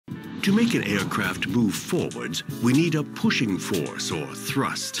To make an aircraft move forwards, we need a pushing force or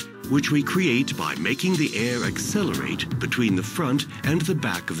thrust, which we create by making the air accelerate between the front and the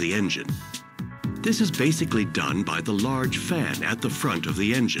back of the engine. This is basically done by the large fan at the front of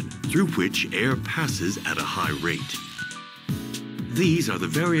the engine, through which air passes at a high rate. These are the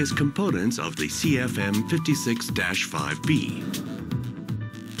various components of the CFM56-5B.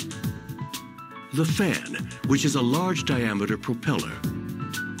 The fan, which is a large diameter propeller.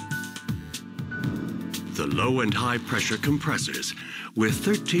 The low and high pressure compressors with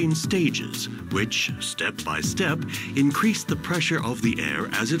 13 stages, which, step by step, increase the pressure of the air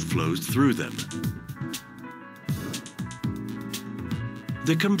as it flows through them.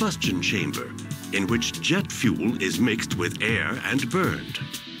 The combustion chamber, in which jet fuel is mixed with air and burned.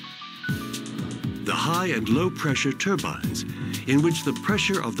 The high and low pressure turbines, in which the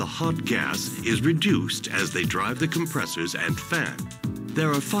pressure of the hot gas is reduced as they drive the compressors and fan. There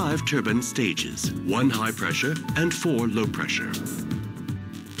are 5 turbine stages, 1 high pressure and 4 low pressure.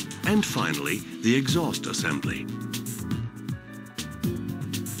 And finally, the exhaust assembly.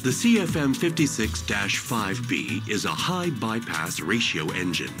 The CFM56-5B is a high bypass ratio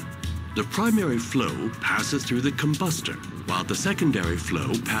engine. The primary flow passes through the combustor, while the secondary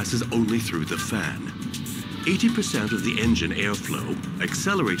flow passes only through the fan. 80% of the engine airflow,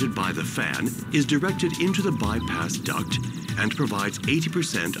 accelerated by the fan, is directed into the bypass duct and provides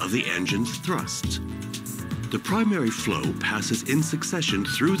 80% of the engine's thrusts. The primary flow passes in succession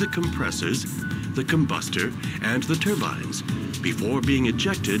through the compressors, the combustor, and the turbines before being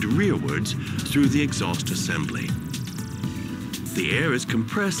ejected rearwards through the exhaust assembly. The air is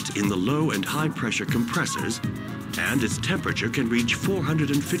compressed in the low and high pressure compressors, and its temperature can reach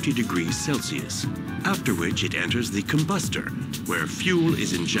 450 degrees Celsius, after which it enters the combustor, where fuel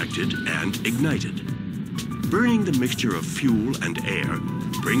is injected and ignited. Burning the mixture of fuel and air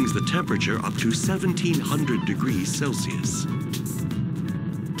brings the temperature up to 1700 degrees Celsius.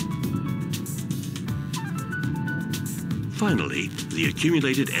 Finally, the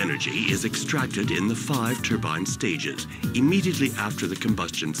accumulated energy is extracted in the 5 turbine stages immediately after the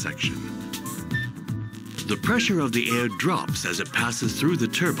combustion section. The pressure of the air drops as it passes through the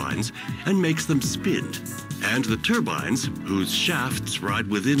turbines and makes them spin, and the turbines, whose shafts ride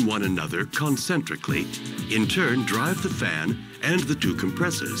within one another concentrically, in turn drive the fan and the 2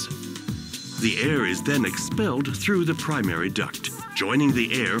 compressors. The air is then expelled through the primary duct, joining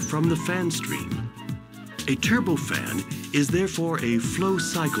the air from the fan stream. A turbofan is therefore a flow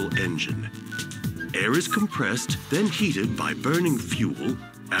cycle engine. Air is compressed, then heated by burning fuel,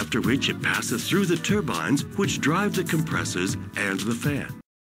 after which it passes through the turbines which drive the compressors and the fan.